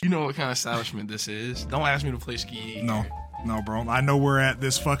You know what kind of establishment this is. Don't ask me to play ski. No, bro. I know we're at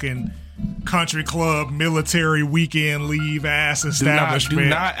this fucking country club military weekend leave ass establishment. Do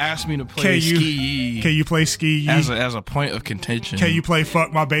not ask me to play ski. Can you play ski? As a point of contention. Can you play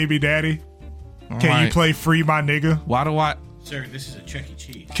fuck my baby daddy? Can you play free my nigga? Why do I? Sir, this is a Chuck E.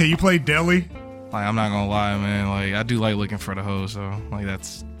 Cheese. Can you play deli? Like, I'm not gonna lie, man. Like, I do like looking for the hoes, so like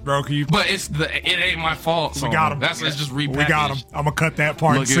that's. Bro, can you? But it ain't my fault. So we got him. Let's just repackage. We got him. I'm gonna cut that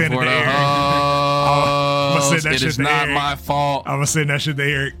part and send it to Eric. I'm gonna send that shit to Eric. It is not my fault. I'm gonna send that shit to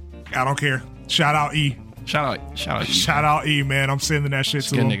Eric. I don't care. Shout out E. Shout out E. Shout out E, man. I'm sending that shit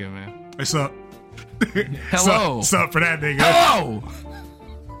to him. Good nigga, man. What's up? Hello. What's up for that nigga? Hello.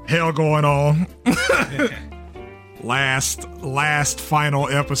 Hell going on. Last final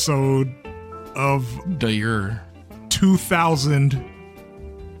episode of the year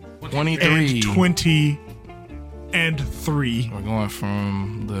 2023. We're going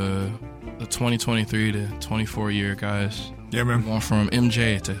from the 2023 to 24 year, guys. Yeah, man. We're going from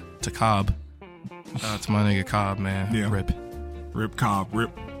MJ to Cobb. Shout out to my nigga Cobb, man. Yeah. Rip Cobb.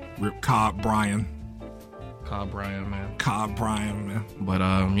 Rip Cobb Brian. Cobb Brian, man. But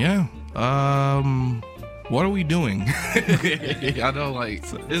yeah. What are we doing? I know, like,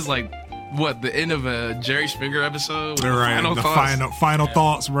 it's like what, the end of a Jerry Springer episode? Right. Final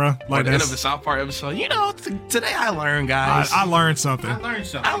thoughts, bro. Like the end of a South Park episode. You know, today I learned, guys. I learned something. I learned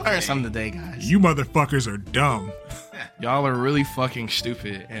something today, guys. You motherfuckers are dumb. Y'all are really fucking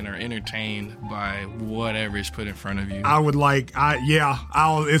stupid and are entertained by whatever is put in front of you.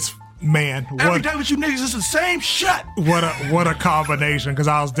 Man, every day with you niggas is the same shit. What a combination, because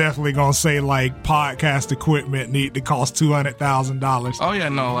I was definitely gonna say like podcast equipment need to cost $200,000. Oh yeah,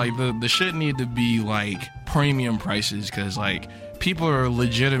 no, like the shit need to be like premium prices, because like people are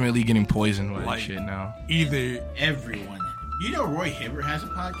legitimately getting poisoned by like, shit now. Everyone. You know Roy Hibbert has a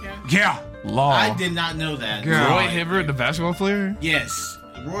podcast? Yeah. Law. I did not know that. Roy Hibbert, the basketball player? Yes.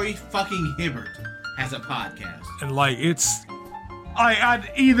 Roy fucking Hibbert has a podcast. And like it's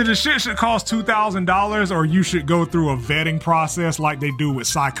either the shit should cost $2,000 or you should go through a vetting process like they do with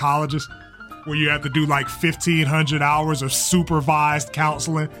psychologists, where you have to do like 1,500 hours of supervised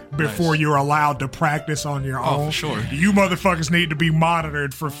counseling before you're allowed to practice on your own. For sure. You motherfuckers need to be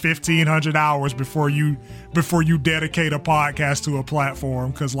monitored for 1,500 hours before you dedicate a podcast to a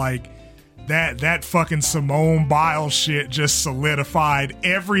platform, because like that fucking Simone Biles shit just solidified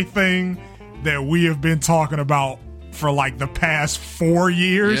everything that we have been talking about for like the past 4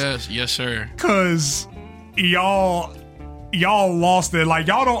 years. Yes, sir. Cause y'all lost it. Like,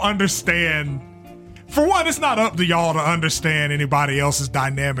 y'all don't understand. For one, it's not up to y'all to understand anybody else's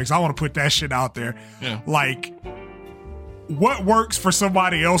dynamics. I want to put that shit out there. Yeah. Like, what works for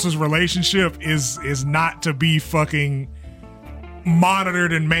somebody else's relationship is not to be fucking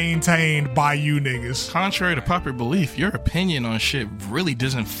monitored and maintained by you niggas. Contrary to popular belief, your opinion on shit really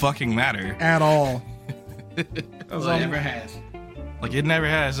doesn't fucking matter at all. Well, it never has. Like, it never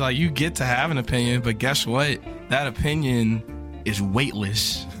has. Like, you get to have an opinion, but guess what? That opinion is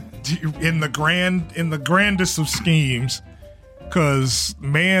weightless. In the grandest of schemes, because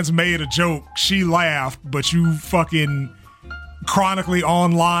man's made a joke, she laughed, but you fucking chronically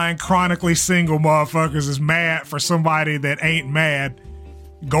online, chronically single motherfuckers is mad for somebody that ain't mad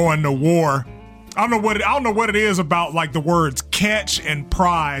going to war. I don't know what it is about like the words catch and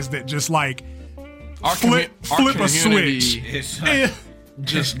prize that just like flip a switch.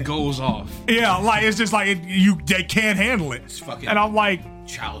 Just goes off. Yeah, like it's just like they can't handle it. It's fucking and I'm like,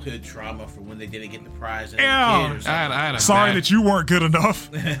 childhood trauma for when they didn't get the prize. Yeah, I had sorry that you weren't good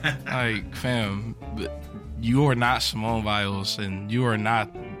enough. Like, fam, you are not Simone Biles, and you are not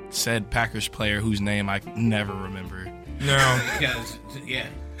said Packers player whose name I never remember. No, because the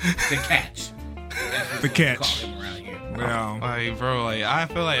catch. The catch. Yeah. Like, bro, like I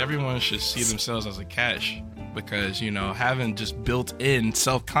feel like everyone should see themselves as a catch, because, you know, having just built-in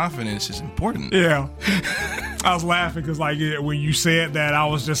self-confidence is important. Yeah. I was laughing because, like, when you said that, I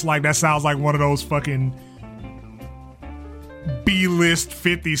was just like, that sounds like one of those fucking B-list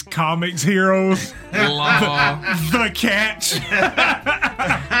 50s comics heroes. The catch.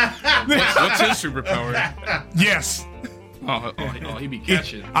 What's his superpower? Yes. Oh, he be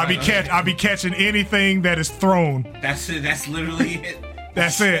catching. I be catching anything that is thrown. That's it. That's literally it.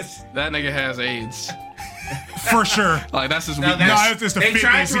 That's it. That nigga has AIDS. For sure. Like, that's his weakness. No, it's the they 50s.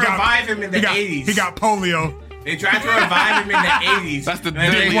 tried to revive him in the 80s. He got polio. They tried to revive him in the 80s. That's the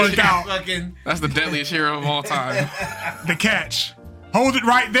deadliest That's the deadliest hero of all time. The catch. Hold it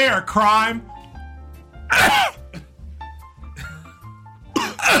right there, crime.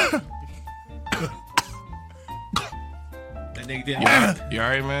 That nigga didn't. You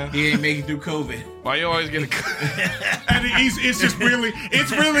alright, man? He ain't make it through COVID. Why you always get a? And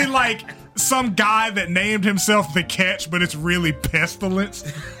it's really like some guy that named himself the Catch, but it's really Pestilence.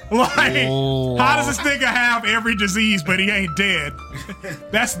 Like, how does this nigga have every disease, but he ain't dead?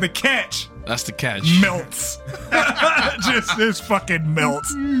 That's the Catch. That's the catch. Melts. Just fucking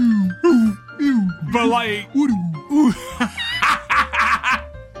melts. But like, but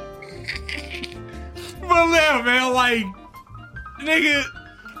yeah, man, like, nigga,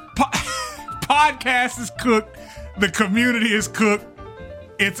 podcast is cooked. The community is cooked.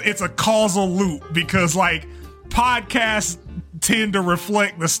 It's a causal loop because like podcasts tend to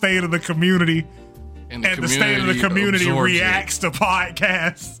reflect the state of the community, and the state of the community reacts to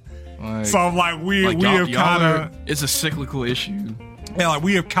podcasts. Like, so I'm like, we have kind of, it's a cyclical issue. Yeah, like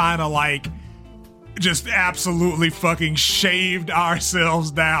we have kind of like just absolutely fucking shaved ourselves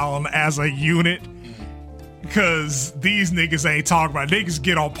down as a unit because these niggas ain't talking about. Niggas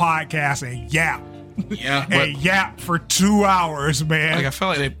get on podcasts and yap. Yeah, and yap for 2 hours, man. Like I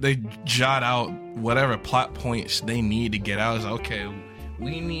felt like they jot out whatever plot points they need to get out. It's like, okay,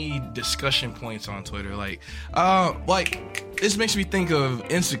 we need discussion points on Twitter. Like this makes me think of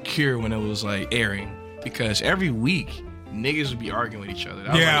Insecure when it was like airing, because every week niggas would be arguing with each other.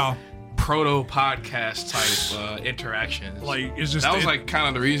 That was like proto podcast type interactions. Like it's just that was like kind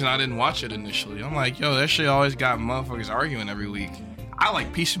of the reason I didn't watch it initially. I'm like, yo, that shit always got motherfuckers arguing every week. I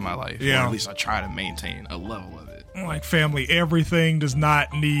like peace in my life. Yeah. Or at least I try to maintain a level of it. Like, family, everything does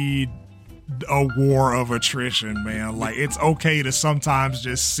not need a war of attrition, man. Like, it's okay to sometimes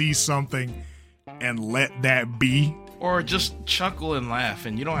just see something and let that be. Or just chuckle and laugh,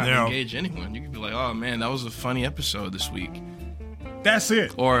 and you don't have to engage anyone. You can be like, oh, man, that was a funny episode this week. That's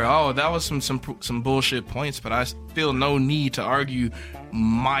it. Or, oh, that was some bullshit points, but I feel no need to argue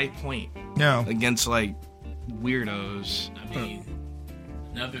my point against, like, weirdos. I mean...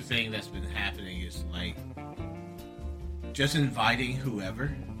 Another thing that's been happening is like just inviting whoever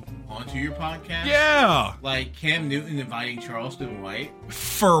onto your podcast. Yeah. Like Cam Newton inviting Charleston White.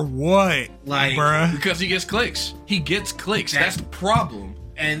 For what? Like, bruh? Because he gets clicks. He gets clicks. That's the problem.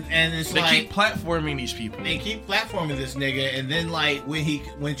 And it's they like... They keep platforming these people. They keep platforming this nigga, and then like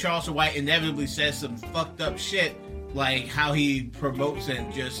when Charleston White inevitably says some fucked up shit, like how he promotes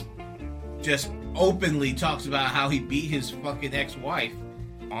and just openly talks about how he beat his fucking ex-wife.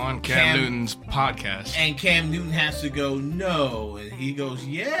 On Cam Newton's podcast. And Cam Newton has to go, no. And he goes,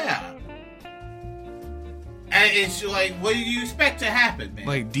 yeah. And it's like, what do you expect to happen, man?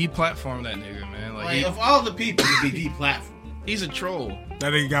 Like, deplatform that nigga, man. Like of all the people to be deplatformed. He's a troll.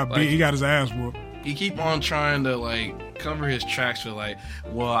 That nigga got beat. He got his ass whooped. He keep on trying to, like, cover his tracks with, like,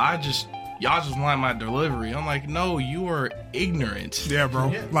 well, y'all just want my delivery. I'm like, no, you are ignorant. Yeah,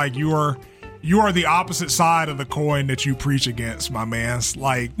 bro. Yeah. Like, you are the opposite side of the coin that you preach against, my man.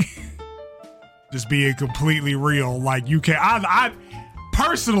 Like, just being completely real. Like, you can't. I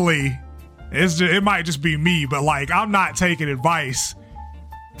personally, it might just be me, but like, I'm not taking advice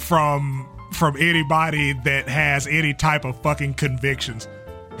from anybody that has any type of fucking convictions.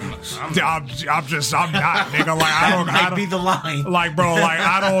 I'm not, nigga. Like, I don't be the line. Like, bro, like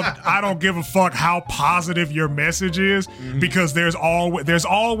I don't give a fuck how positive your message is, because there's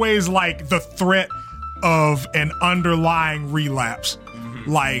always like the threat of an underlying relapse.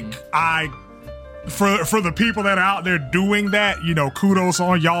 Like, for the people that are out there doing that, you know, kudos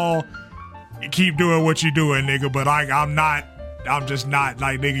on y'all. Keep doing what you're doing, nigga. But I'm just not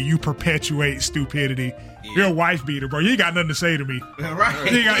like, nigga, you perpetuate stupidity. Yeah. You're a wife beater, bro. You ain't got nothing to say to me.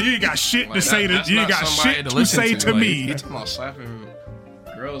 Right. You ain't got shit like to say to you. Ain't got shit to say to me. He's talking about slapping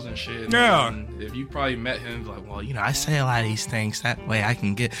girls and shit. Yeah. And if you probably met him, like, well, you know, I say a lot of these things that way I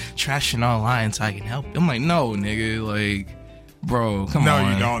can get traction online so I can help. I'm like, no, nigga, like, bro, come on.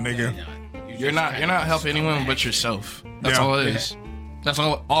 No, you don't, nigga. You're not helping anyone but yourself. That's all it is. That's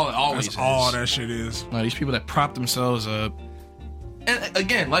all it always is. That's all that shit is. Like, these people that prop themselves up. And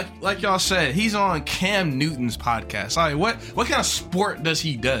again, like y'all said, he's on Cam Newton's podcast. Like, what kind of sport does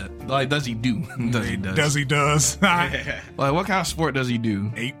he do? Like, does he do? Does he? Like, what kind of sport does he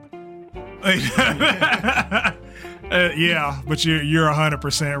do? Ape. Yeah, but you're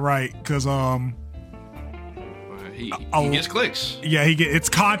 100% right, because he gets clicks. Yeah, it's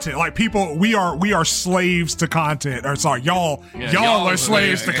content. Like, people, we are slaves to content. Or sorry, y'all are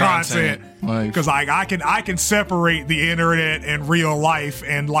slaves to content. Because like I can separate the internet and real life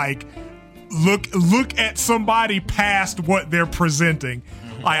and like look at somebody past what they're presenting.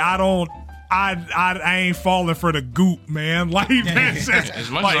 Like, I ain't falling for the goop, man. Like,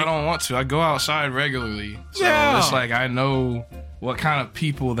 as much as I don't want to, I go outside regularly. So it's like I know what kind of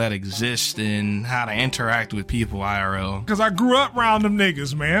people that exist and how to interact with people IRL. Because I grew up around them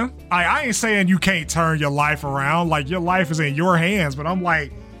niggas, man. I ain't saying you can't turn your life around. Like, your life is in your hands. But I'm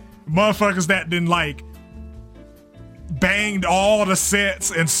like, motherfuckers that didn't, like, banged all the sets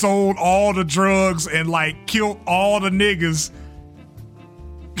and sold all the drugs and, like, killed all the niggas.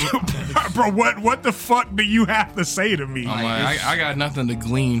 Bro, what the fuck do you have to say to me? I'm like, I got nothing to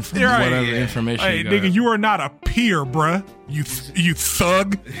glean from whatever information you got. Nigga, you are not a peer, bruh. You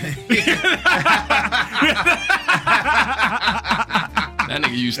thug. That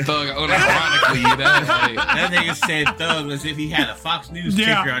nigga used thug unironically. That nigga said thug as if he had a Fox News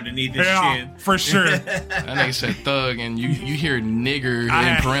ticker underneath his chin. For sure. That nigga said thug, and you hear nigger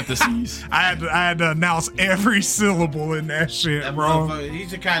in parentheses. I had to announce every syllable in that shit, bro.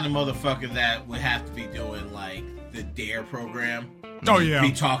 He's the kind of motherfucker that would have to be doing like the DARE program. Oh yeah,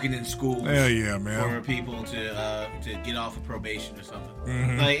 be talking in schools. Hell yeah, man. For people to get off of probation or something.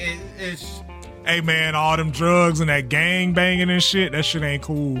 Mm-hmm. Like it's. Hey man, all them drugs and that gang banging and shit, that shit ain't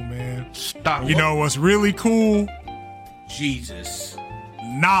cool, man. Stop. You know what's really cool? Jesus.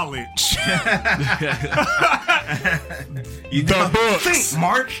 Knowledge. The books. Think,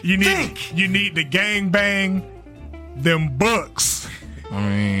 Mark. You need to gang bang them books. I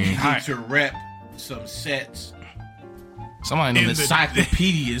mean, you need to rep some sets. Somebody need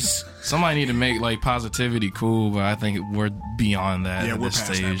encyclopedias. Somebody need to make like positivity cool, but I think we're beyond that at this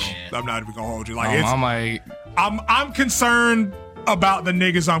stage. That, I'm not even gonna hold you. I'm concerned about the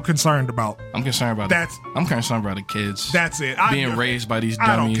niggas I'm concerned about. I'm concerned about the kids. That's it. Being raised by these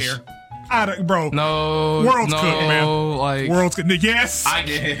dummies. I don't care. Bro. No. World's cooked, man. Like, world's cooked. Yes. I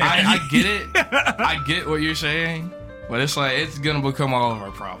get it. I get what you're saying. But it's like, it's going to become all of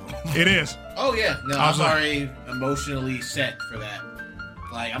our problem. It is. Oh, yeah. No, I'm already emotionally set for that.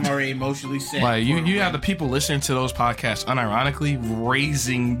 Like, I'm already emotionally set. Like, you have the people listening to those podcasts unironically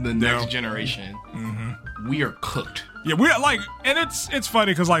raising the next generation. Mm-hmm. We are cooked. Yeah, we're like, and it's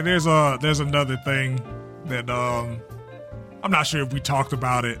funny because, like, there's another thing that I'm not sure if we talked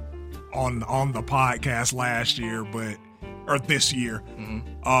about it on the podcast last year, or this year.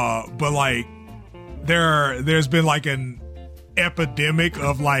 Mm-hmm. But, like, there's been like an epidemic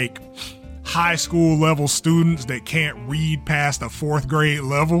of like high school level students that can't read past the 4th grade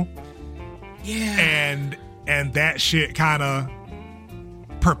level. Yeah. And that shit kind of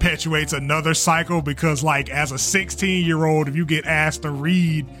perpetuates another cycle because like as a 16-year-old, if you get asked to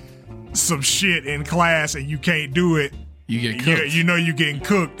read some shit in class and you can't do it, you get cooked. You know you're getting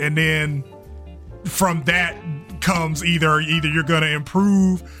cooked. And then from that comes either you're going to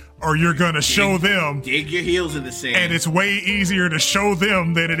improve or you're going to show them. Dig your heels in the sand. And it's way easier to show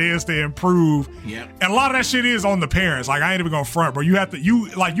them than it is to improve. Yep. And a lot of that shit is on the parents. Like, I ain't even going to front, bro. You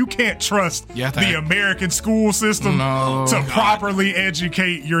can't trust the American school system to properly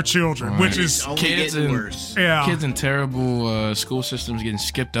educate your children, which is kids worse. Yeah. Kids in terrible school systems getting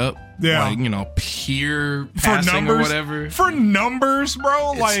skipped up. Yeah. Like, peer passing or whatever. For numbers,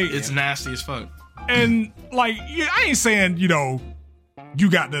 bro. It's nasty as fuck. And, like, I ain't saying, you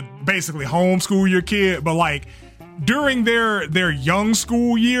got to basically homeschool your kid, but like during their young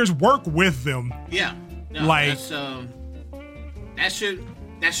school years, work with them. Yeah, no, like that should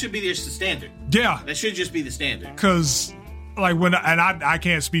be the standard. Yeah, that should just be the standard. Because like I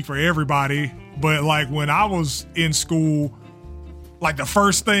can't speak for everybody, but like when I was in school, like the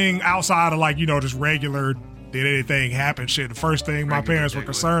first thing outside of like just regular did anything happen shit, the first thing my parents were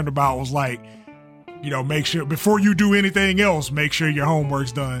concerned about was like, make sure before you do anything else, make sure your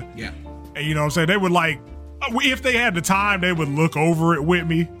homework's done. Yeah. And you know what I'm saying? They would like, if they had the time, they would look over it with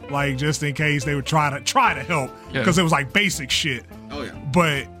me, like just in case they would try to help. Because it was like basic shit. Oh yeah.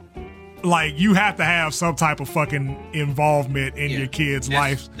 But like you have to have some type of fucking involvement in your kid's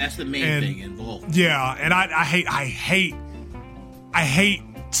life. That's the main thing involved. Yeah. And I hate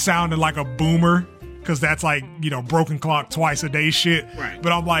sounding like a boomer. Because that's like, broken clock twice a day shit. Right.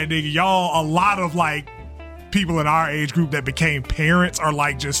 But I'm like, nigga, y'all, a lot of like people in our age group that became parents are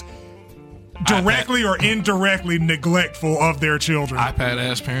like just directly or indirectly neglectful of their children. iPad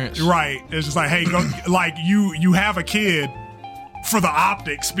ass parents. Right. It's just like, hey, go, like you have a kid for the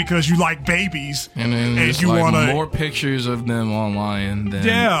optics because you like babies. And then you like want more pictures of them online than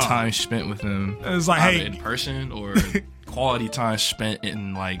time spent with them. It's like, hey, in person or quality time spent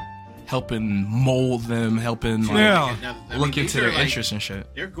in like helping mold them, helping look into their interests and shit.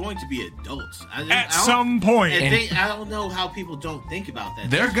 They're going to be adults at some point. And I don't know how people don't think about that.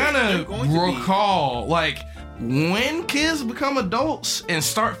 They're gonna recall, like, when kids become adults and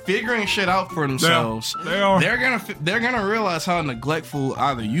start figuring shit out for themselves, they're gonna realize how neglectful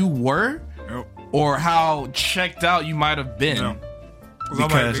either you were or how checked out you might have been.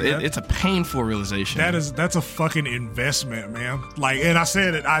 because it's a painful realization. That's a fucking investment, man. Like, and I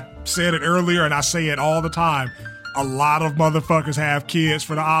said it earlier, and I say it all the time. A lot of motherfuckers have kids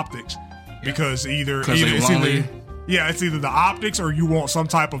for the optics because either it's either the optics or you want some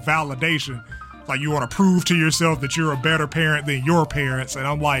type of validation. Like, you want to prove to yourself that you're a better parent than your parents, and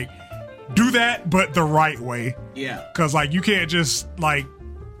I'm like, do that, but the right way. Yeah. Because like you can't just like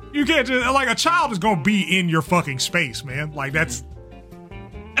a child is gonna be in your fucking space, man. Like that's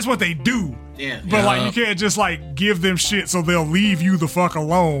what they do. Yeah. But like you can't just like give them shit so they'll leave you the fuck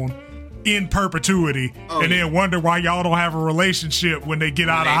alone in perpetuity and then wonder why y'all don't have a relationship when they get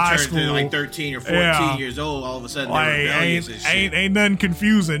out of high school. Like 13 or 14 years old, all of a sudden like, they're rebellious and shit. Ain't nothing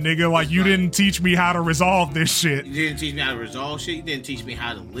confusing, nigga. Like, you didn't teach me how to resolve this shit. You didn't teach me how to resolve shit. You didn't teach me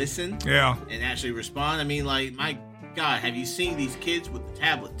how to listen. Yeah. And actually respond. I mean, like, my God, have you seen these kids with the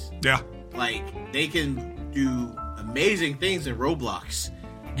tablets? Yeah. Like, they can do amazing things in Roblox.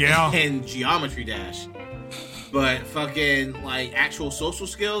 Yeah. And Geometry Dash. But fucking, like, actual social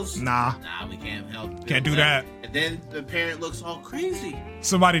skills? Nah, we can't help. Can't do that. And then the parent looks all crazy.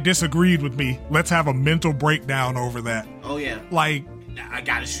 Somebody disagreed with me. Let's have a mental breakdown over that. Oh, yeah. Like, I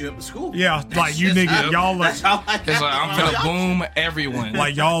gotta shoot up the school. Yeah, like you niggas, y'all are. That's how I it's like I'm gonna boom everyone.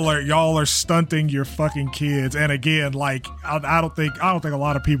 Like y'all are stunting your fucking kids. And again, like I don't think a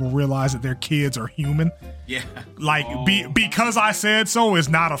lot of people realize that their kids are human. Yeah. Like because I said so is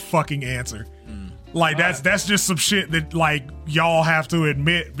not a fucking answer. Like that's just some shit that like y'all have to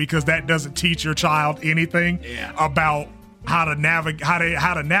admit because that doesn't teach your child anything about how to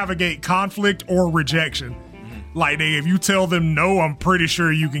navigate conflict or rejection. Like, if you tell them no, I'm pretty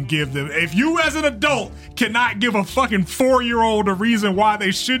sure you can give them. If you as an adult cannot give a fucking 4-year-old a reason why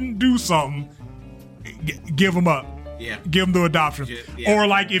they shouldn't do something, give them up. Yeah. Give them to adoption. Yeah. Or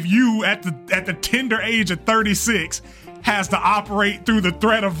like if you at the tender age of 36 has to operate through the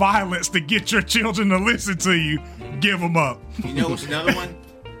threat of violence to get your children to listen to you, give them up. You know what's another one?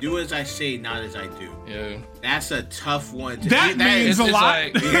 Do as I say, not as I do. Yeah. That's a tough one. That means a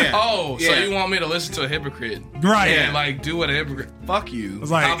lot. Like, so you want me to listen to a hypocrite? Right. And like do what a hypocrite. Fuck you.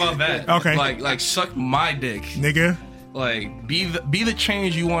 Like, how about that? Okay. Like suck my dick, nigga. Like be the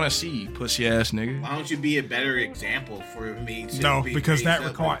change you want to see, pussy ass nigga. Why don't you be a better example for me? No, because that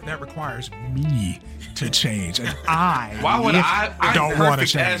requires me to change, and Why would I don't want to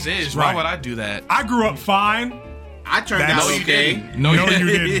change? As is. Right. Why would I do that? I grew up fine. I turned out okay. No, you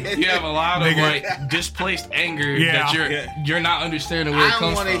didn't. You have a lot of like displaced anger that you're not understanding where it comes from. I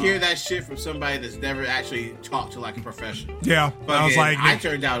don't want to hear that shit from somebody that's never actually talked to like a professional. Yeah, I was like, I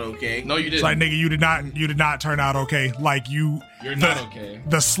turned out okay. No, you didn't. It's like, nigga, you did not turn out okay. Like you're not okay.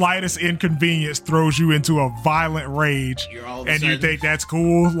 The slightest inconvenience throws you into a violent rage, and you think that's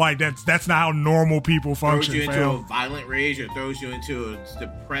cool. Like that's not how normal people function. Throws you into a violent rage, or throws you into a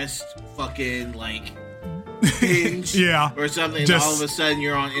depressed fucking like. Binge or something. And all of a sudden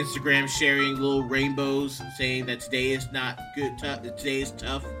you're on Instagram sharing little rainbows saying that today is not good, today is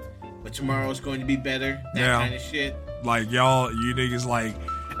tough, but tomorrow is going to be better. That kind of shit. Like y'all, you niggas like,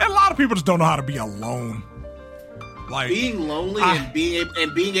 and a lot of people just don't know how to be alone. Like being lonely and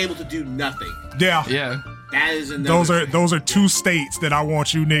being able to do nothing. Yeah. That is another. Those are two states that I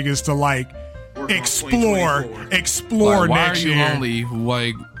want you niggas to like explore like, why next year. Why are you lonely?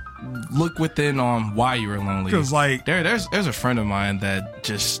 Like. Look within on why you were lonely. Because like there's a friend of mine that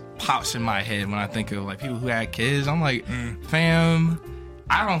just pops in my head when I think of like people who had kids. I'm like, fam,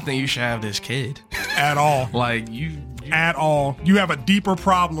 I don't think you should have this kid at all. Like you at all. You have a deeper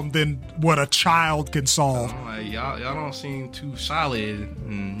problem than what a child can solve. Like y'all don't seem too solid,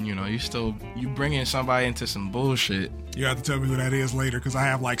 and you bringing somebody into some bullshit. You have to tell me who that is later because I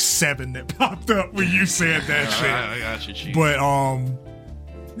have like 7 that popped up when you said that shit. I got you, Chief. But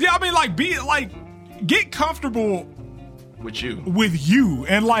yeah, I mean, like, get comfortable with you,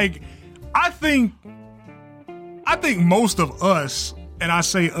 and like, I think most of us, and I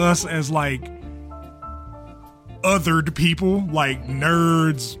say us as like othered people, like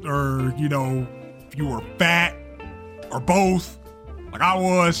nerds, or if you were fat, or both, like I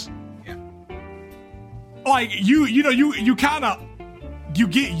was. Yeah. Like you kind of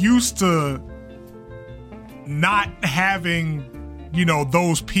get used to not having.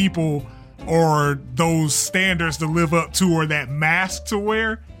 Those people or those standards to live up to or that mask to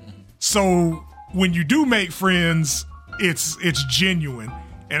wear. So when you do make friends, it's genuine.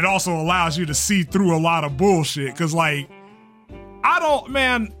 And it also allows you to see through a lot of bullshit. Cause like, I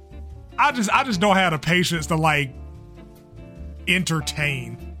just don't have the patience to like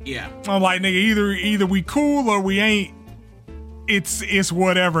entertain. Yeah. I'm like, nigga, either we cool or we ain't. It's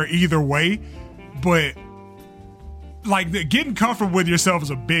whatever either way. But like getting comfortable with yourself is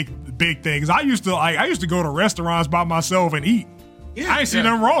a big thing. Cause I used to go to restaurants by myself and eat. Yeah, I ain't see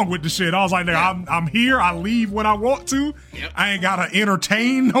nothing wrong with the shit. I was like, nigga, I'm here. I leave when I want to. Yep. I ain't gotta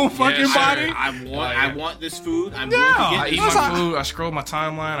entertain no fucking body. I want this food. I'm going to I get eat this my food. food. I scroll my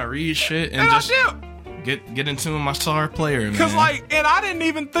timeline. I read shit and And just I dip. get into my star player. Man. Cause and I didn't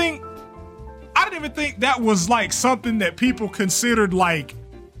even think that was like something that people considered like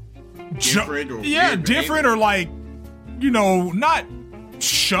Different or weird different behavior. or like, not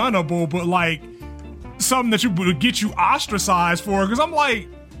shunnable, but like something that would get you ostracized for. Cause I'm like,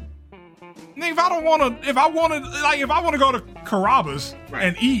 nigga, if I want to go to Carrabba's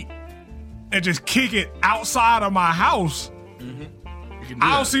and eat and just kick it outside of my house,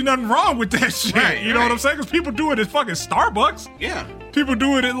 I don't see nothing wrong with that shit. Right, you know what I'm saying? Because people do it at fucking Starbucks. Yeah. People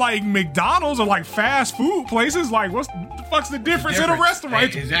do it at like McDonald's or like fast food places. Like, what the fuck's the difference in a restaurant?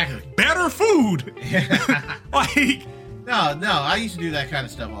 Right, exactly. Better food. Like, No, I used to do that kind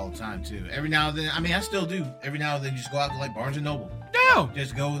of stuff all the time too. Every now and then, I mean, I still do. Every now and then, just go out to like Barnes and Noble. yeah,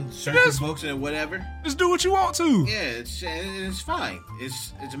 Just go and search for books and whatever. just do what you want to. Yeah, it's fine.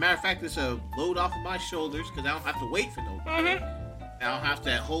 It's as a matter of fact, it's a load off of my shoulders because I don't have to wait for nobody. I don't have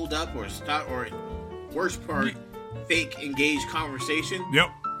to hold up or stop or worst part, fake engaged conversation. Yep.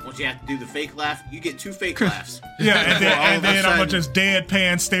 Once you have to do the fake laugh, you get 2 fake laughs. Yeah, and All of a then I'm gonna sudden- just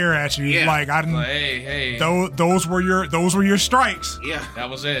deadpan stare at you. Yeah. Like I didn't. Like, hey, Those were your strikes. Yeah. that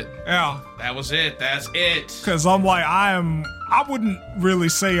was it. Yeah. That was it. That's it. Cause I'm like I wouldn't really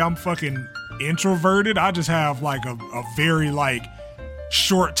say I'm fucking introverted. I just have like a very like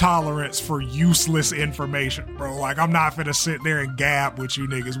short tolerance for useless information, bro. Like I'm not finna sit there and gab with you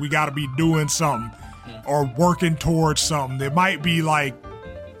niggas. We gotta be doing something or working towards something. There might be like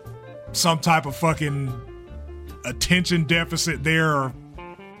some type of fucking attention deficit there or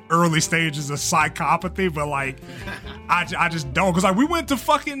early stages of psychopathy, but like I just don't. Cause like we went to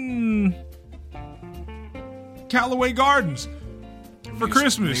fucking Callaway Gardens for We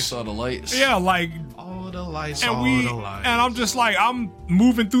Christmas. saw the lights. Yeah, like All the lights. and all we the lights. and I'm just like I'm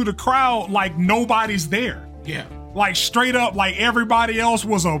moving through the crowd like nobody's there. Yeah. Like straight up like everybody else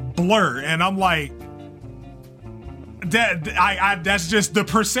was a blur, and I'm like that's just the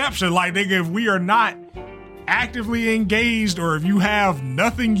perception. Like, nigga, if we are not actively engaged or if you have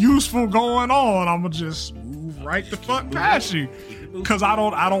nothing useful going on, I'm gonna just move right the fuck past you. Cause I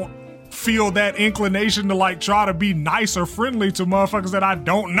don't feel that inclination to like try to be nice or friendly to motherfuckers that I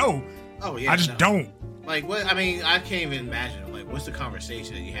don't know. Oh yeah. I just don't. Like what? I mean, I can't even imagine. Like, what's the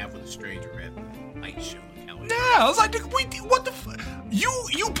conversation that you have with a stranger at the light show? Yeah, I was like, nigga, what the fuck?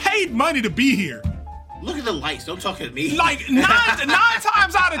 You paid money to be here. Look at the lights. Don't talk to me. Like nine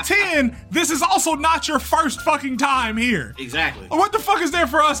times out of 10, this is also not your first fucking time here. Exactly. What the fuck is there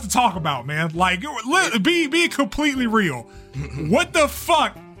for us to talk about, man? Like, be completely real. What the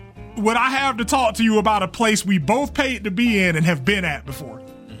fuck would I have to talk to you about a place we both paid to be in and have been at before?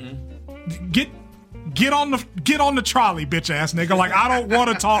 Get on the trolley, bitch ass nigga. Like, I don't want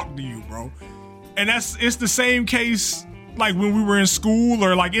to talk to you, bro. And it's the same case like when we were in school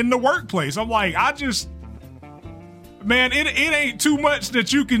or like in the workplace. I'm like, man, it ain't too much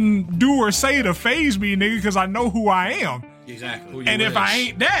that you can do or say to faze me, nigga, because I know who I am. Exactly. And if I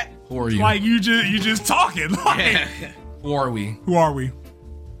ain't that, Who are you? like you just talking. Like, Who are we? who are we?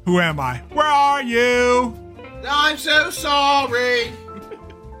 Who am I? Where are you? I'm so sorry.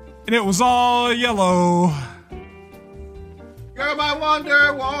 And it was all yellow. You're my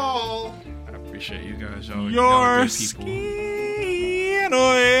wonder wall. I appreciate you guys. Y'all Your good people. skin,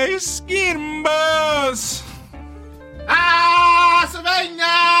 oh, your skin buzz. Ah,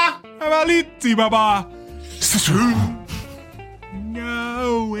 Savannah. Abaliti baba.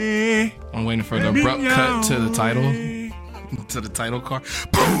 No way. I'm waiting for the abrupt cut to the title. To the title card.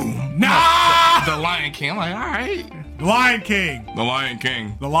 Boom! Nah! The Lion King. I'm like, all right. The Lion King. The Lion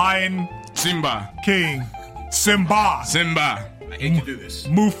King. The Lion Simba. King. Simba. Simba. I hate to do this.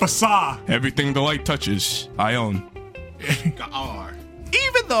 Mufasa. Everything the light touches, I own. R.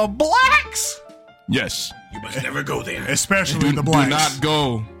 Even the blacks. Yes. You must never go there. Especially the blacks. Do not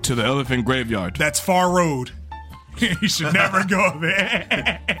go to the elephant graveyard. That's Far Road. You should never go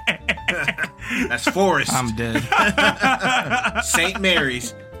there. That's Forest. I'm dead. St.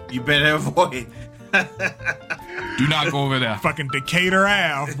 Mary's. You better avoid. Do not go over there. Fucking Decatur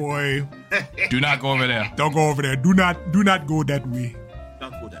Ave, boy. Do not go over there. Don't go over there. Do not go that way.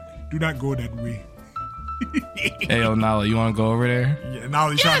 Don't go that way. Do not go that way. Hey, Nala, you want to go over there? Yeah, now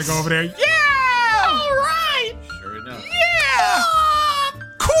he's trying to go over there. Yeah! All right! Sure enough. Yeah!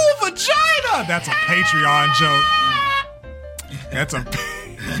 Cool vagina! That's a Patreon joke. That's a...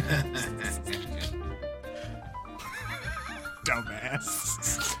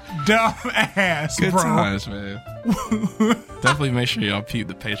 ass, Good bro. times, man. Definitely make sure y'all peep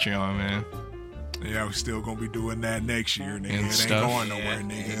the Patreon, man. Yeah, we still gonna be doing that next year, nigga. And It stuff. ain't going nowhere,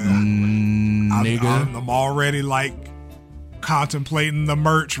 nigga. Nigga. I'm already like contemplating the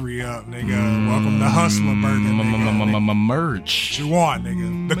merch re-up, nigga. Welcome to Hustler Burger, nigga. Merch. What you want,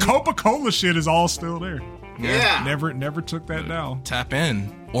 nigga? The Coca-Cola shit is all still there. Yeah. Never took that down. Tap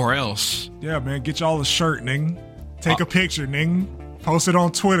in or else. Yeah, man, get y'all a shirt, nigga. Take a picture, nigga. Post it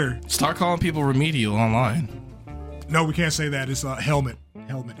on Twitter. Start calling people remedial online. No, we can't say that. It's a helmet.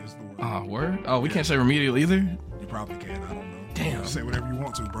 Helmet is the word. Word? Oh, we can't say remedial either? You probably can. I don't know. Damn. Say whatever you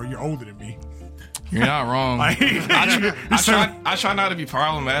want to, bro. You're older than me. You're not wrong. Like, I try not to be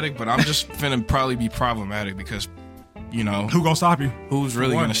problematic, but I'm just finna probably be problematic because, you know, who gonna stop you? who's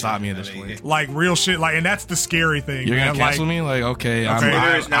really One. gonna stop me at this point? Like real shit. Like, and that's the scary thing. You're man. gonna cancel me? Like, okay,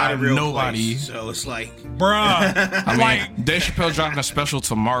 Twitter is not a I'm real nobody. place, so it's like, Bruh. I mean, like, Dave Chappelle dropping a special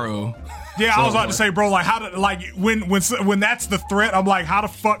tomorrow. yeah, I was about to say, bro, like, how did, like, when that's the threat, I'm like,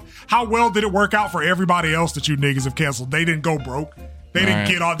 how well did it work out for everybody else that you niggas have canceled? They didn't go broke. They didn't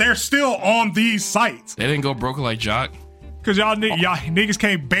get on. They're still on these sites. They didn't go broke like Jock. Cause y'all niggas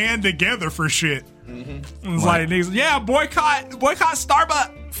can't band together for shit. Mm-hmm. It's like niggas, yeah, boycott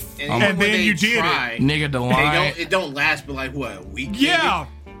Starbucks. and then you did it. Nigga, the line. It don't last but like what, a week? Yeah.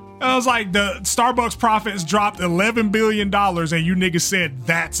 I was like, the Starbucks profits dropped $11 billion, and you niggas said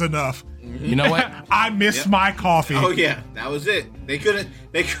that's enough. You know what? I missed my coffee. Oh yeah, that was it. They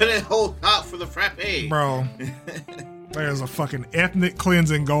couldn't hold out for the frappe, Bro. There's a fucking ethnic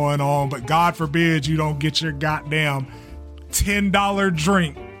cleansing going on, but God forbid you don't get your goddamn $10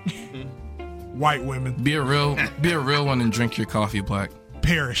 drink. White women. Be a real one and drink your coffee black.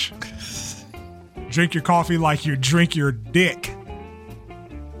 Perish. Drink your coffee like you drink your dick.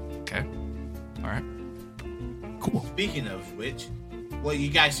 Okay. All right. Cool. Speaking of which, well, you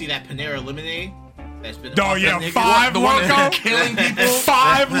guys see that Panera lemonade? That's been Oh yeah, niggas? Five The one Loco. that's killing people.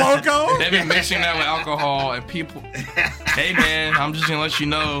 Five Loco. They've been mixing that with alcohol and people. Hey man, I'm just gonna let you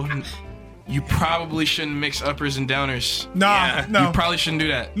know, you probably shouldn't mix uppers and downers. Nah, no. You probably shouldn't do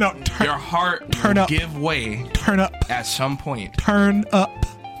that. No, Your heart turn will up. give way Turn up. at some point. Turn up.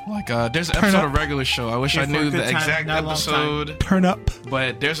 Like there's an episode up. of Regular Show. I wish I Here for a knew good the time, exact not a long episode, Turn up.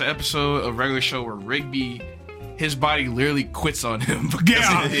 but there's an episode of Regular Show where Rigby, his body literally quits on him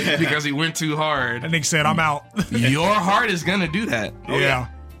because he went too hard. That nigga said, I'm out. Your heart is gonna do that. Yeah.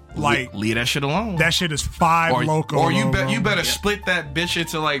 Like, Leave that shit alone. that shit is Five Loco. Or you bro. better split that bitch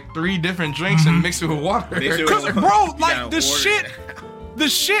into like 3 different drinks and mix it with water. Mix it Cause, with- bro, You like, gotta the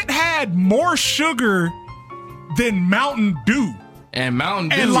shit had more sugar than Mountain Dew. And Mountain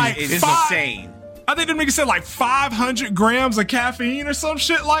Dew And, like, It's is insane. I think them niggas said like 500 grams of caffeine or some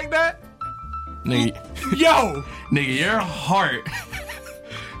shit like that. nigga, Yo.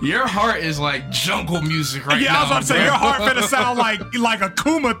 your heart is like jungle music right Yeah, now. I was about to say, bro. your heart finna sound like a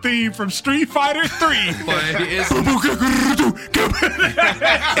Kuma theme from Street Fighter 3. Like,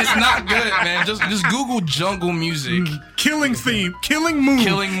 it's not good, man. Just Google jungle music. Killing theme. Killing Moon.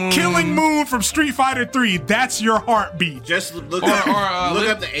 Killing Moon. From Street Fighter 3. That's your heartbeat. Just look Or, look li-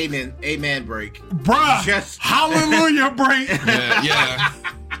 up the Amen break. Bruh. Just- Hallelujah break. Yeah.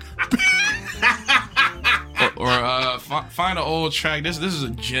 Find an old track. This is a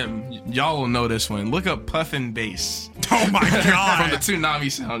gem. Y'all will know this one. Look up Puffin Bass Oh my from the God. Toonami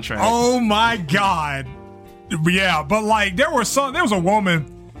soundtrack. Oh my God. Yeah, but like there was a woman,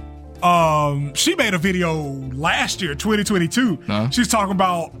 she made a video last year, 2022. Huh? She's talking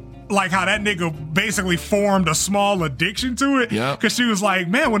about like how that nigga basically formed a small addiction to it. Yep. Cause she was like,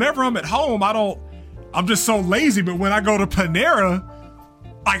 man, whenever I'm at home, I'm just so lazy. But when I go to Panera,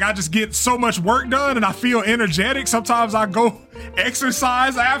 like I just get so much work done and I feel energetic. Sometimes I go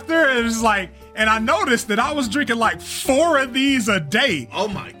exercise after and it's like, and I noticed that I was drinking like 4 of these a day. Oh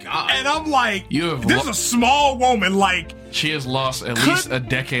my God. And I'm like, You have this is a small woman, like She has lost at least a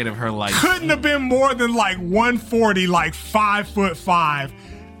decade of her life. couldn't have been more than like 140, like 5'5".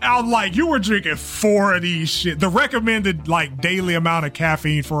 I'm like, you were drinking 4 of these shit. The recommended like daily amount of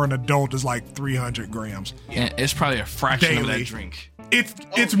caffeine for an adult is like 300 grams. And it's probably a fraction of Daily. that drink.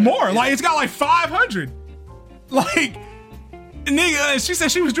 It's more. Like it's got like 500. Like nigga, she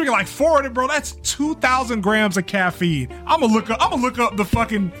said she was drinking like 4 of it, bro. That's 2,000 grams of caffeine. I'm gonna look up the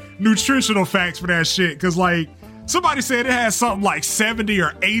fucking nutritional facts for that shit. Cause like somebody said it has something like 70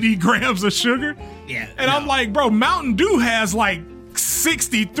 or 80 grams of sugar. Yeah. And I'm like, bro, Mountain Dew has like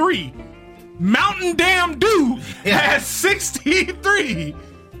 63. Mountain Damn Dew has 63.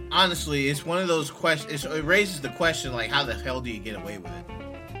 honestly, it's one of those questions. It raises the question, like, how the hell do you get away with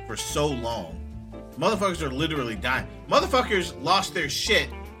it for so long? Motherfuckers are literally dying. Motherfuckers lost their shit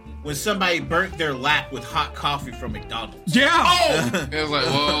when somebody burnt their lap with hot coffee from McDonald's. Yeah. Oh! It was like,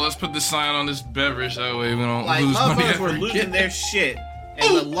 well, let's put the sign on this beverage that way we don't lose money. Motherfuckers were losing their shit,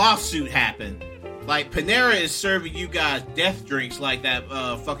 and the lawsuit happened. Like, Panera is serving you guys death drinks like that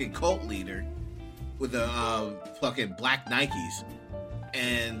fucking cult leader with the fucking black Nikes.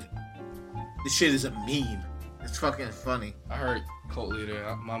 And this shit is a meme. It's fucking funny. I heard cult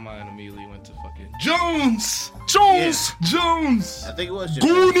leader. My mind immediately went to fucking Jones. Yeah. Jones. I think it was just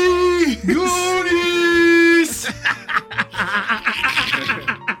Goonies.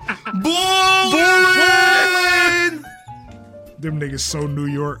 Bowling. Them niggas so New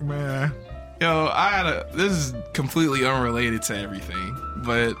York, man. Yo, this is completely unrelated to everything,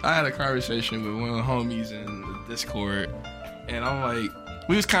 but I had a conversation with one of the homies in the Discord, and I'm like,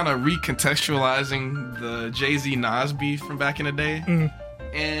 we was kind of recontextualizing the Jay-Z Nas beef from back in the day,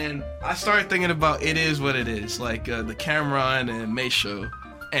 and I started thinking about It Is What It Is, like the Cameron and May show,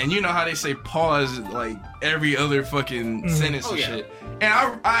 and you know how they say pause like every other fucking sentence and shit, and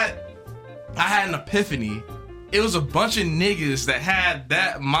I had an epiphany. It was a bunch of niggas that had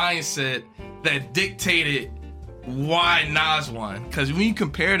that mindset that dictated why Nas won. Because when you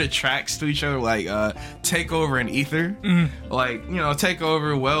compare the tracks to each other, like Takeover and Ether, like, you know,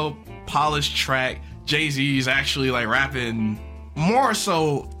 Takeover, well polished track. Jay-Z's actually like rapping more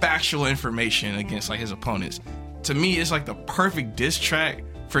so factual information against like his opponents. To me, it's like the perfect diss track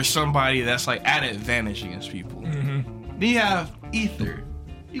for somebody that's like at an advantage against people. Then you have Ether.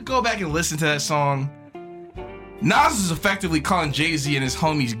 You go back and listen to that song. Nas is effectively calling Jay-Z and his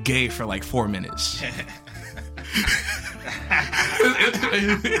homies gay for like 4 minutes.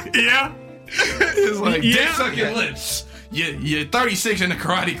 Yeah. It's like, dick sucking lips. You're 36 in the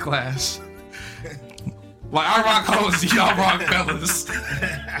karate class. Like, I rock hoes, y'all rock fellas.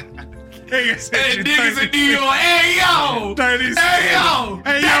 Hey, niggas in New York, hey yo! 36. Hey yo!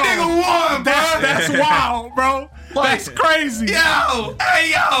 Hey, that yo. nigga won, bro! That's wild, bro. That's crazy. Yo!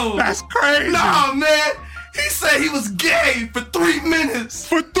 Hey yo! That's crazy. Nah, man! He said he was gay for 3 minutes.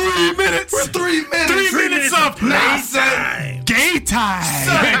 For 3 minutes. For 3 minutes. 3 minutes of Nah, son. gay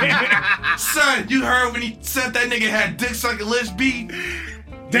time. Son, you heard when he said that nigga had dick sucking lips beat?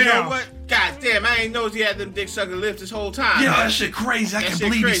 You know what? God damn, I ain't know he had them dick sucking lips this whole time. Yeah, that shit crazy. I can't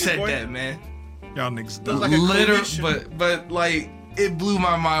believe he said that, man. Y'all niggas Looks dumb. like a Literally, but like, it blew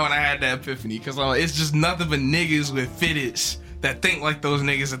my mind when I had that epiphany. Because it's just nothing but niggas with fitteds that think like those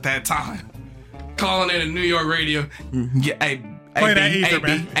niggas at that time. Calling in a New York radio. Yeah, Play that Ether,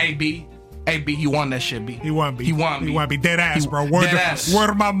 man. B, he won that shit, B. He won me. He won me. He won me. Dead ass, bro. Dead ass.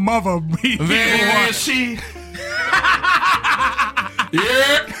 Word of my mother. Where is she?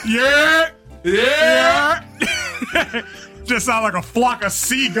 Yeah. Just sound like a flock of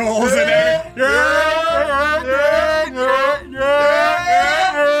seagulls in there. Yeah.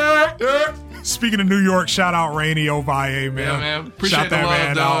 Speaking of New York, shout out Rainy Ovalle, man. Yeah, man. Appreciate shout that the love,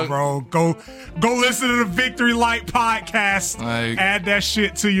 man dog. out, bro. Go listen to the Victory Light podcast. Like, add that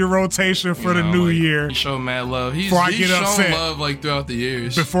shit to your rotation for the new year. He showed mad love. He's Before I get shown upset. love like throughout the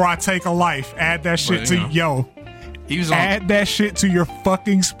years. Before I take a life, add that shit to he was on. Add that shit to your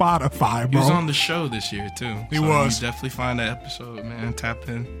fucking Spotify, He bro. was on the show this year too. He was. You definitely find that episode, man. Tap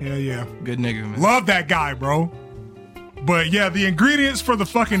in. Yeah. Good nigga, man. Love that guy, bro. But yeah, the ingredients for the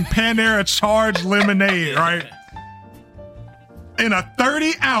fucking Panera Charged Lemonade, right? In a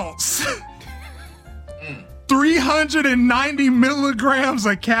 30-ounce, 390 milligrams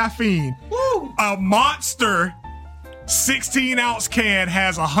of caffeine. Woo! A Monster 16-ounce can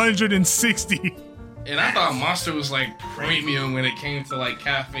has 160. And I thought Monster was like premium when it came to like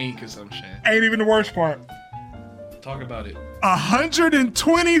caffeine consumption. Ain't even the worst part. Talk about it.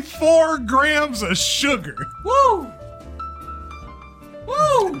 124 grams of sugar. Woo!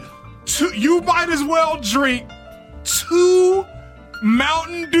 Woo! You might as well drink 2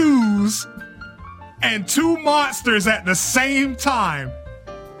 Mountain Dews and 2 Monsters at the same time.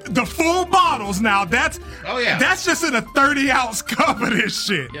 The full bottles now, that's just in a 30-ounce cup of this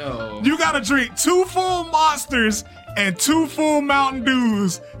shit. Yo. You gotta drink 2 full Monsters and 2 full Mountain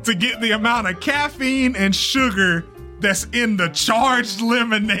Dews to get the amount of caffeine and sugar that's in the Charged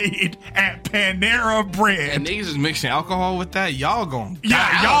Lemonade at Panera Bread. And niggas is mixing alcohol with that. Y'all going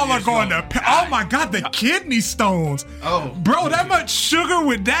Yeah, y'all are going to. Oh my God, the kidney stones. Oh, Bro, that much sugar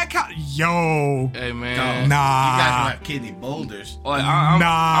with that kind. Yo. Hey, man. you guys Nah. don't have kidney boulders. Like, I'm going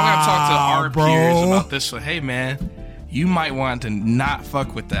to talk to our bro. peers about this. So, hey, man, you might want to not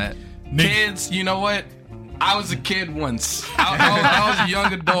fuck with that. Kids, you know what? I was a kid once. I was a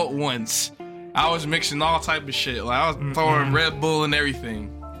young adult once. I was mixing all type of shit. Like, I was throwing Red Bull and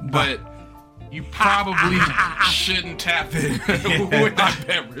everything. But you probably shouldn't tap in with that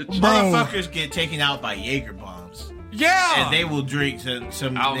beverage. Motherfuckers get taken out by Jaeger bombs. Yeah. And they will drink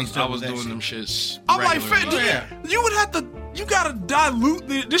some. I was doing them shits. I'm like, regularly. you would have to, you gotta dilute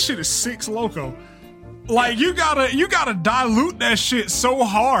this shit is 6 Loco. Like you gotta dilute that shit so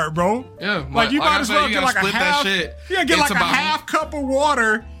hard, bro. Yeah, like you might as well get like a half. Shit. Yeah, get like a half cup of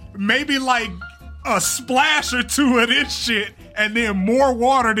water, maybe like a splash or two of this shit, and then more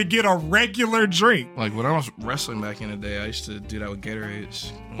water to get a regular drink. Like when I was wrestling back in the day, I used to do that with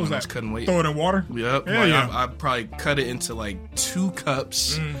Gatorades. What was that? I was cutting weight. Throw it in water? Yep. Hell like yeah. I probably cut it into like 2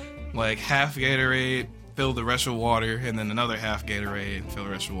 cups, like half Gatorade, fill the rest with water, and then another half Gatorade, and fill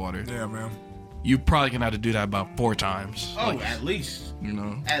the rest with water. Yeah, man. You probably gonna have to do that about 4 times. Oh, like, at least. You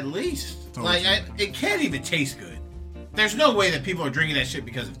know? At least. Totally. It can't even taste good. There's no way that people are drinking that shit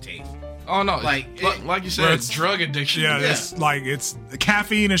because of taste. Oh no! Like you said, it's drug addiction. Yeah, it's like it's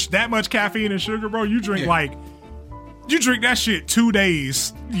caffeine and that much caffeine and sugar, bro. You drink you drink that shit 2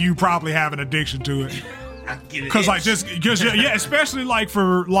 days, you probably have an addiction to it. Because like especially like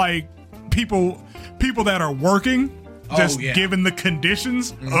for like people that are working, given the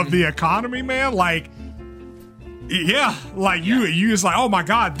conditions of the economy, man. Like, you just like, oh my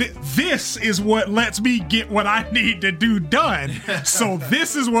God, this is what lets me get what I need to do done. So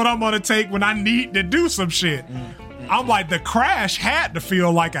this is what I'm gonna take when I need to do some shit. I'm like, the crash had to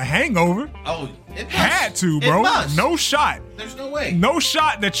feel like a hangover. Oh, it must. Had to, bro. It must. No shot. There's no way. No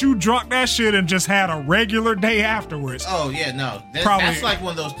shot that you drunk that shit and just had a regular day afterwards. Oh yeah, no. That's like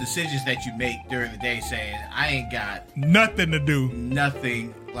one of those decisions that you make during the day, saying, I ain't got nothing to do.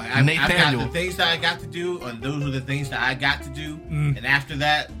 Nothing. Like I've got the things that I got to do, and those are the things that I got to do. And after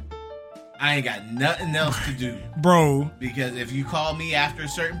that, I ain't got nothing else to do, bro. Because if you call me after a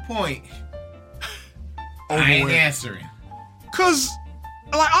certain point, I ain't answering. Cause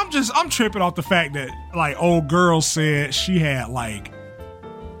like I'm tripping off the fact that like old girl said she had like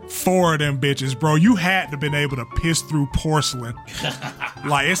 4 of them bitches, bro. You had to been able to piss through porcelain.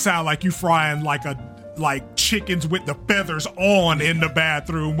 Like it sounded like you frying like chickens with the feathers on in the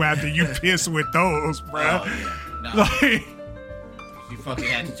bathroom after you piss with those, bro. Oh, yeah. No. Like, you fucking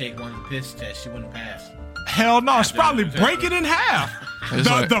had to take one of the piss tests. She wouldn't pass. Hell no, it's probably break it in half.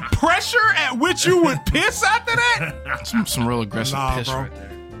 The pressure at which you would piss after that? Some real aggressive piss bro. right there.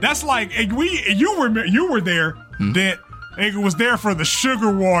 That's like you were there. That nigga was there for the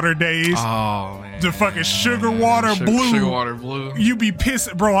sugar water days. Oh man, the fucking sugar water blue. Sugar water blue. You be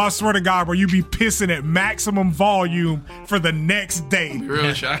pissing, bro. I swear to God, bro. You be pissing at maximum volume for the next day.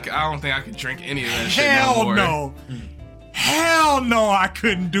 Really? I don't think I could drink any of that shit Hell no more. No. Hell no, I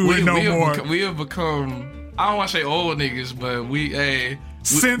couldn't do it no more. We have become, I don't want to say old niggas, but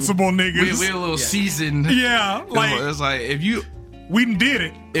sensible niggas. We a little seasoned. Yeah, like it's like if you. We did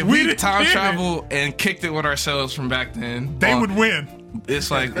it. If we time travel and kicked it with ourselves from back then, they would win.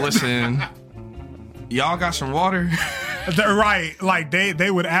 It's like, listen, y'all got some water? They're right. Like they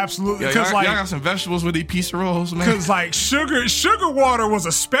would absolutely. Y'all got some vegetables with these pizza rolls, man. Because like sugar water was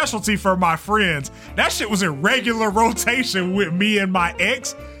a specialty for my friends. That shit was in regular rotation with me and my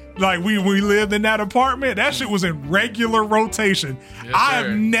ex. Like we lived in that apartment. That shit was in regular rotation. Yes, I have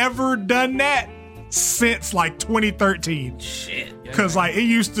never done that since like 2013. Shit. Because like it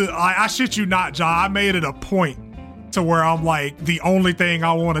used to, I shit you not, John. I made it a point to where I'm like, the only thing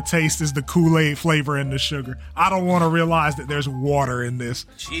I want to taste is the Kool-Aid flavor and the sugar. I don't want to realize that there's water in this.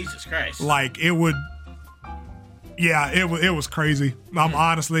 Jesus Christ. Like it would, yeah, it was crazy. I'm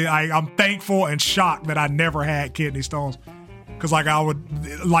honestly, I'm thankful and shocked that I never had kidney stones. Because like I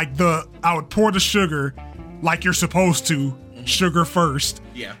would pour the sugar like you're supposed to, sugar first.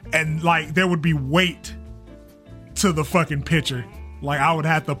 Yeah. And like there would be weight to the fucking pitcher. Like I would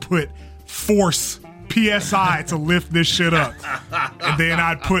have to put force PSI to lift this shit up. And then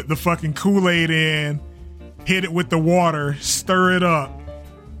I'd put the fucking Kool-Aid in, hit it with the water, stir it up,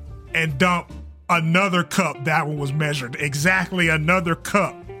 and dump another cup. That one was measured. Exactly another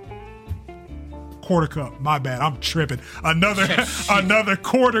cup. Quarter cup. My bad. I'm tripping. Another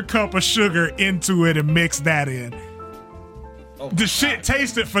quarter cup of sugar into it and mix that in. The shit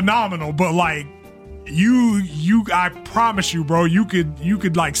tasted phenomenal, but like I promise you, bro, you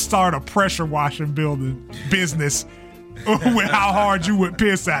could like start a pressure washing business with how hard you would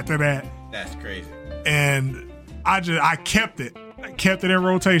piss after that. That's crazy. And I kept it. I kept it in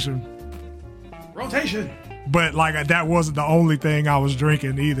rotation. But like that wasn't the only thing I was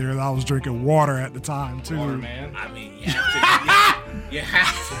drinking either. I was drinking water at the time too. Water, man. I mean, you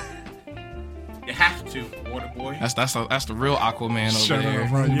have to. You have to, water boy. That's the real Aquaman Shut over there. up,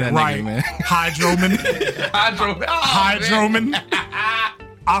 bro. That Right. nigga, man. Hydroman. Hydroman. Oh, Hydroman.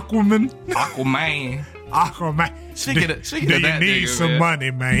 Aquaman. Aquaman. Speaking of Do you that need nigga, some man.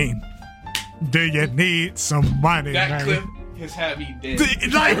 money, man? Do you need some money, That man? clip has had me dead.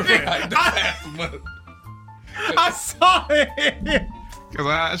 Like, Like the past month. I saw it. Because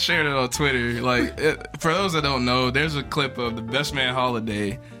I shared it on Twitter. Like, for those that don't know, there's a clip of the Best Man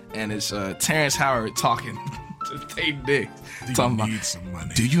Holiday, and it's Terrence Howard talking to Tate Diggs. Talking about, some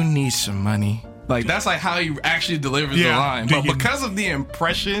money? do you need some money? Like, that's like how he actually delivers the line. Do But you- because of the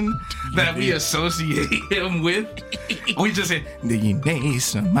impression that we associate him with, we just say, do you need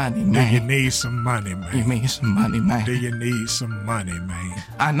some money, Do you man? need some money, You man? need some money, Do man? you need some money, man?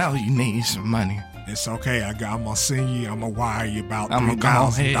 I know you need some money. It's okay. I'm gonna send you. I'm gonna wire you about I'm gonna go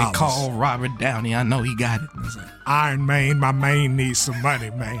ahead and $3,000. call Robert Downey. I know he got it. Iron Man, my man needs some money,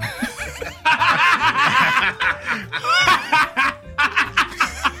 man.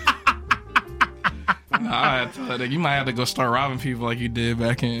 I tell you, you might have to go start robbing people like you did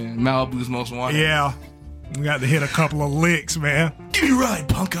back in Malibu's Most Wanted. Yeah, we got to hit a couple of licks, man. Give me a ride,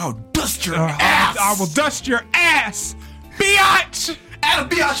 punk. I'll dust your ass. I will dust your ass, biatch. Add a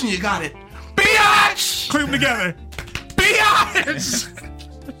biatch and you got it. Biatch! Clip them together, biatch.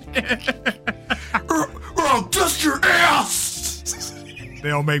 Or I'll dust your ass. They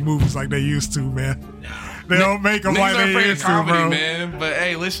don't make movies like they used to, man. They don't make them like Niggas are they afraid of used to, comedy, bro. man. But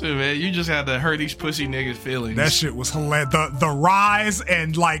hey, listen, man. You just had to hurt these pussy niggas' feelings. That shit was hilarious. The rise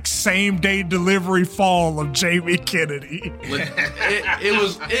and like same day delivery fall of Jamie Kennedy.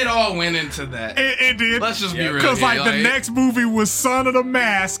 It all went into that. It did. Let's just be real. Because like here, the next movie was Son of the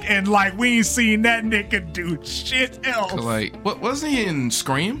Mask, and like we ain't seen that nigga do shit else. Like, what wasn't he in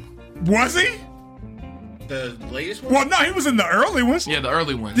Scream? Was he? The latest one? Well, no, he was in the early ones. Yeah, the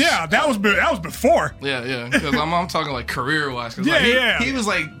early ones. Yeah, that was before. Yeah. Because I'm talking like career wise. Yeah. He was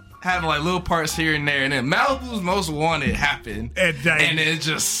like having like little parts here and there, and then Malibu's Most Wanted happened, And it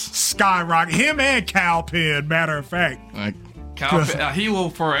just skyrocket. Him and Cal Penn, matter of fact. like he will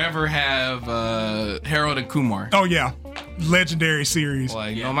forever have Harold and Kumar. Oh yeah, legendary series.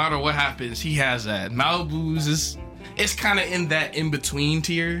 Like no matter what happens, he has that. Malibu's it's kind of in that in between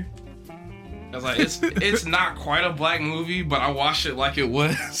tier. I was like, it's not quite a black movie, but I watched it like it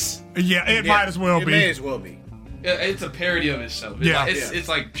was. Yeah, it might as well it be. may as well be. It's a parody of itself. It's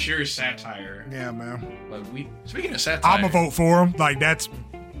like pure satire. Yeah, man. Like speaking of satire, I'ma vote for him. Like that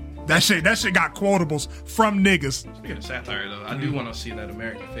shit got quotables from niggas. Speaking of satire, though, I do want to see that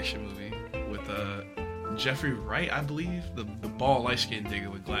American Fiction movie with Jeffrey Wright, I believe, the bald light skinned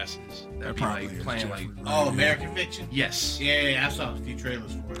nigga with glasses. That'd be Probably like is playing Jeffrey like Wright. Oh, American Fiction. yes. Yeah, I saw a few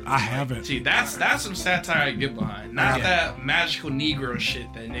trailers for it. I haven't. See, that's some satire I get behind. Not that magical Negro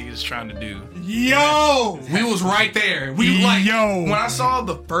shit that niggas trying to do. Yo! We was right there. We like Yo. when I saw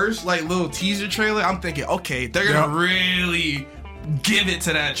the first like little teaser trailer, I'm thinking, okay, they're gonna really give it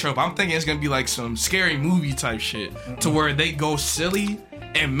to that trope. I'm thinking it's gonna be like some scary movie type shit to where they go silly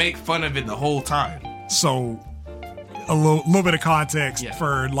and make fun of it the whole time. So a little bit of context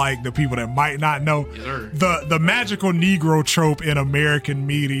for like the people that might not know. Yes, sir. The magical Negro trope in American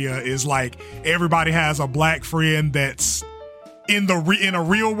media is like everybody has a black friend that's in a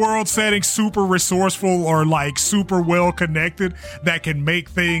real world setting super resourceful or like super well connected that can make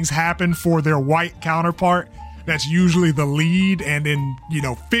things happen for their white counterpart. That's usually the lead, and in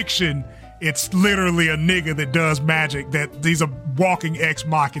fiction it's literally a nigga that does magic, that he's a walking ex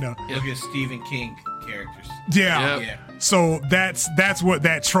machina. Look at Stephen King characters. Yeah. Yep. Yeah. So that's what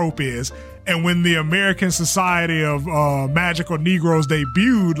that trope is. And when the American Society of Magical Negroes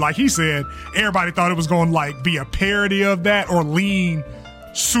debuted, like he said, everybody thought it was going to like be a parody of that or lean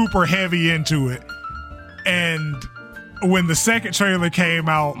super heavy into it. And when the second trailer came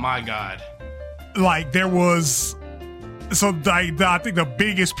out, My God. like there was, so I think the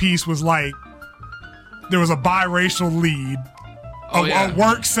biggest piece was like there was a biracial lead, a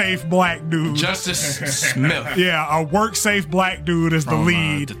work safe black dude. Justice Smith. Yeah, a work safe black dude is the From,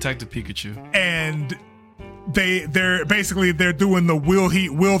 lead, Detective Pikachu. and they're basically doing the will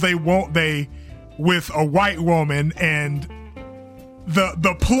they won't they with a white woman, and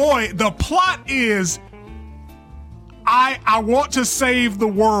the plot is I want to save the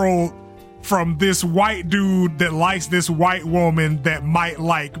world from this white dude that likes this white woman that might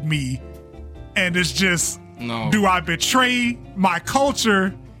like me, and it's just No. do I betray my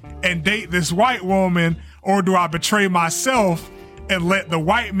culture and date this white woman, or do I betray myself and let the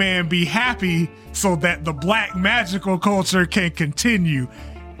white man be happy so that the black magical culture can continue?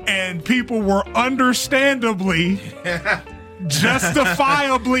 And people were understandably,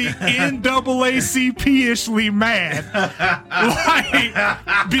 justifiably NAACP-ishly mad.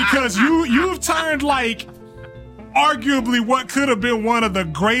 Like, because you've turned like arguably what could have been one of the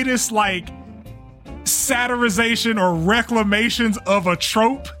greatest like satirization or reclamations of a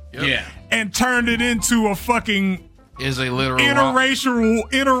trope. Yep. Yeah. And turned it into a fucking Is a literal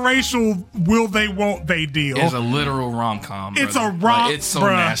interracial will they won't they deal. Is a literal rom-com. It's brother. a rom. Like, it's so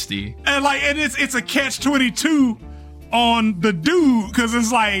bruh. nasty. And like, and it's a catch-22 on the dude because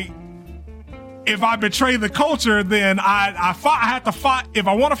it's like, if I betray the culture, then I have to fight. If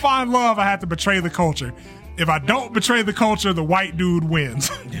I want to find love, I have to betray the culture. If I don't betray the culture, the white dude wins.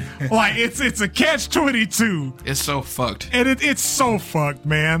 Like it's a catch-22. It's so fucked. And it's so fucked,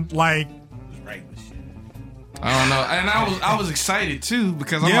 man. Like, Right with shit. I don't know. And I was excited too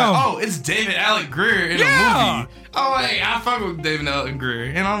because I'm Yeah. like, oh, it's David Allen Greer in Yeah. a movie. Oh, like I fuck with David Allen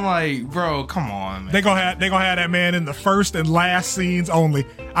Greer, and I'm like, bro, come on, man. they gonna have that man in the first and last scenes only.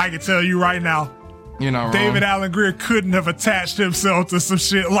 I can tell you right now, You know, David Allen Greer couldn't have attached himself to some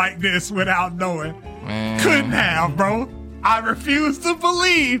shit like this without knowing. Man. Couldn't have, bro. I refuse to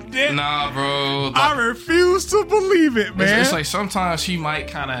believe it. Nah, bro. Like, I refuse to believe it, man. it's like sometimes he might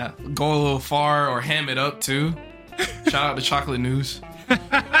kind of go a little far or ham it up too. Shout out to Chocolate News.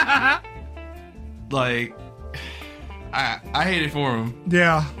 Like, I hate it for him.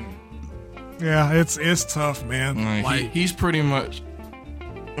 Yeah, it's tough, man. Like, he's pretty much.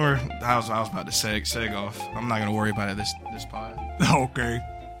 Or I was about to seg off. I'm not gonna worry about it this pod. Okay.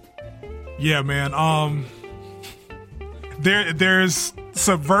 Yeah, man. There's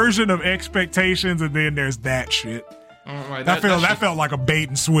subversion of expectations, and then there's that shit. Right, That felt like a bait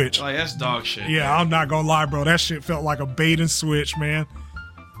and switch. like that's dog shit. Yeah, I'm not gonna lie, bro. That shit felt like a bait and switch, man.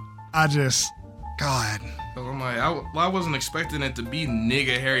 God. I'm like, I wasn't expecting it to be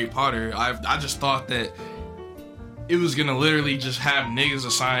nigga Harry Potter. I just thought that it was gonna literally just have niggas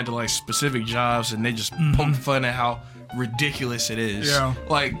assigned to like specific jobs, and they just poke fun at how ridiculous it is. Yeah.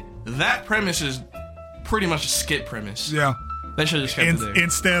 Like that premise is pretty much a skit premise. Yeah. They should have just kept it there.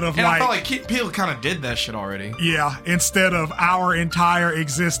 Instead of And I like, felt like people kind of did that shit already. yeah, instead of our entire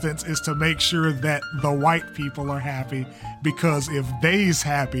existence is to make sure that the white people are happy, because if they's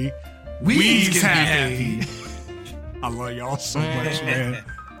happy, we's can be happy. happy. I love y'all so much, man.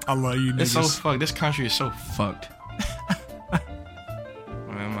 I love you niggas. It's so fucked. This country is so fucked.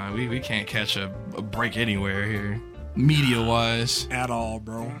 Man, like, we can't catch a break anywhere here, media wise. At all,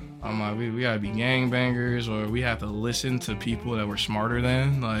 bro. I'm like, we gotta be gangbangers, or we have to listen to people that we're smarter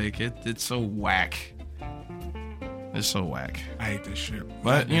than. Like, it's so whack. It's so whack. I hate this shit.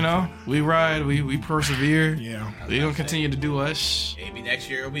 But you know, we ride, we persevere. Yeah, We gonna continue to do us. Maybe next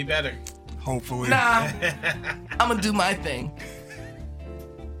year it'll be better. hopefully. Nah, I'm gonna do my thing.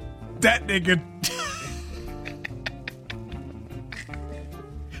 That nigga.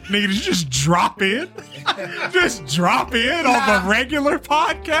 Nigga, did you just drop in? Just drop in on the regular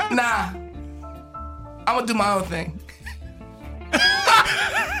podcast? Nah, I'm gonna do my own thing.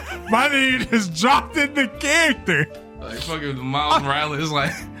 My nigga just dropped into character. Like fucking Miles Morales is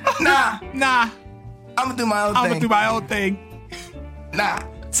like, nah, Nah, I'm gonna do my own I'm thing. gonna do my own thing. Nah.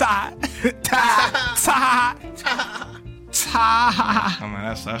 Ta. Ta. Ta. Ta. I mean,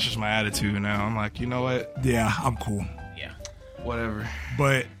 that's just my attitude now. I'm like, you know what? Yeah, I'm cool. Yeah. Whatever.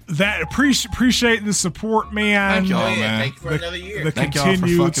 But that appreciate the support, man. Thank y'all. Oh, yeah. man. Thank you for another year. The Thank y'all for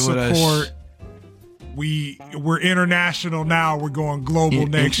continued fucking with us. support. We're international now. We're going global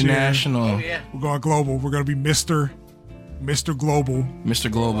next year. International. Oh, yeah. We're going global. We're going to be Mr. Global.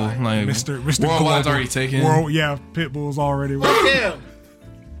 Mr. Global. Like, Mr. Worldwide's Global. already taken. World, yeah, Pitbull's already. Fuck him.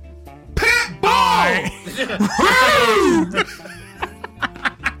 Alright.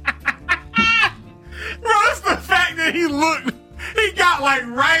 Bro, it's the fact that he got like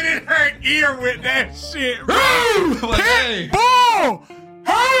right in her ear with that shit. Bro. Like, hey. Pitbull!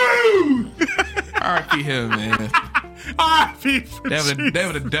 R.I.P. him, man. R.I.P. for They would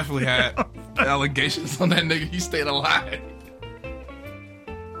Jesus. have definitely had allegations on that nigga. He stayed alive.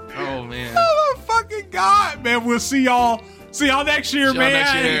 Oh, man. Oh my fucking God, man. We'll see y'all next year, See y'all man.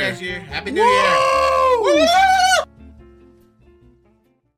 next year. Next year. Happy New Year. Woo!